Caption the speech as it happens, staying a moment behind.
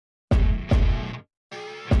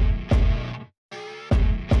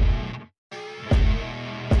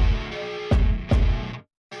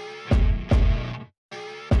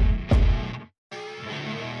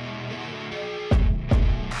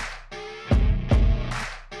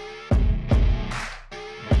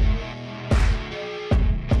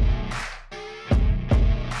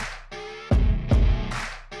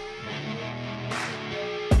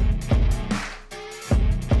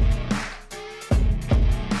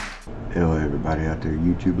Hello everybody out there,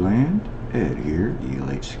 YouTube land. Ed here,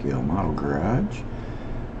 ELH Scale Model Garage,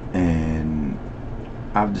 and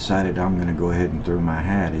I've decided I'm going to go ahead and throw my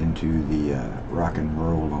hat into the Rock and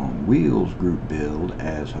Roll on Wheels group build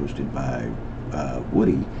as hosted by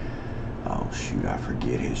Woody. Oh shoot, I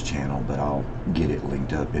forget his channel, but I'll get it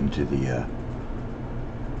linked up into the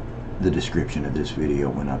description of this video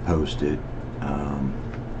when I post it.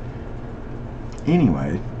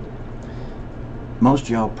 Anyway, most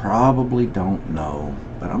y'all probably don't know,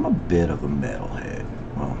 but I'm a bit of a metalhead.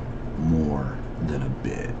 Well, more than a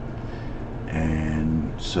bit.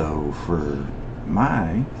 And so for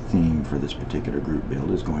my theme for this particular group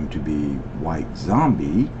build is going to be White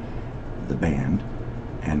Zombie, the band,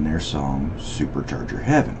 and their song Supercharger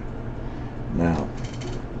Heaven. Now,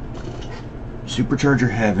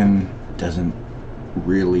 Supercharger Heaven doesn't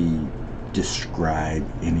really describe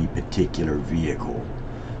any particular vehicle,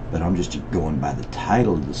 but I'm just going by the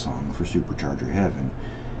title of the song for Supercharger Heaven.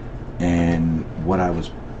 And what I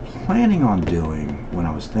was planning on doing when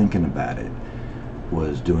I was thinking about it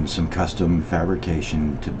was doing some custom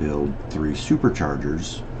fabrication to build 3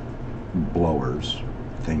 superchargers, blowers,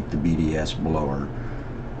 think the BDS blower,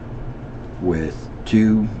 with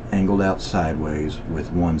 2 angled out sideways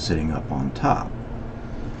with 1 sitting up on top.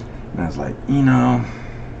 And I was like, you know,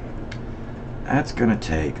 that's gonna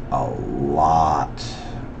take a lot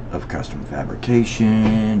of custom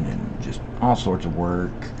fabrication and just all sorts of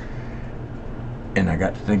work. And I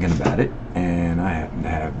got to thinking about it, and I happen to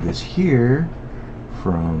have this here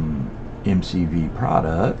from MCV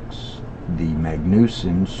Products, the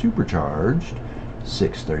Magnuson Supercharged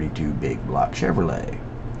 632 Big Block Chevrolet.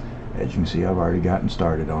 As you can see, I've already gotten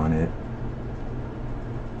started on it.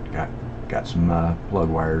 Got some plug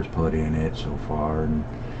wires put in it so far, and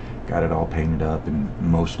got it all painted up and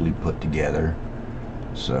mostly put together.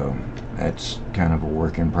 So that's kind of a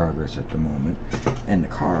work in progress at the moment. And the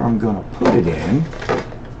car I'm going to put it in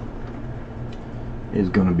is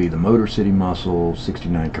going to be the Motor City Muscle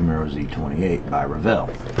 69 Camaro Z28 by Revell.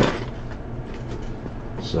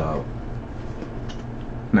 So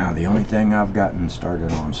now the only thing I've gotten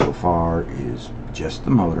started on so far is just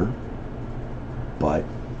the motor,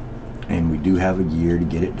 and we do have a year to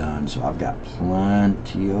get it done, so I've got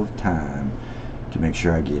plenty of time to make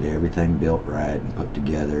sure I get everything built right and put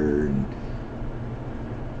together and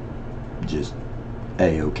just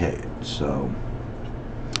a-okay. So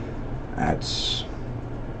that's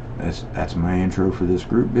my intro for this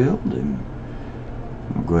group build, and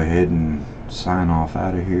I'll go ahead and sign off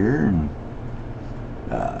out of here and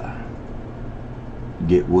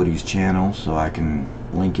get Woody's channel so I can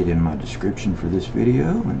link it in my description for this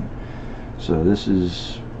video. And so this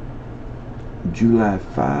is July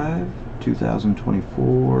 5,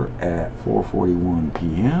 2024 at 4:41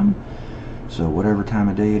 p.m. So whatever time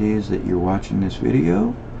of day it is that you're watching this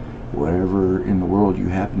video, whatever in the world you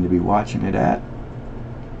happen to be watching it at,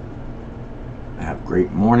 have a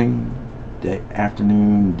great morning, day,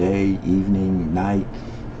 afternoon, day, evening, night,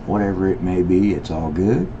 whatever it may be. It's all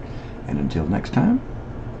good. And until next time,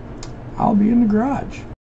 I'll be in the garage.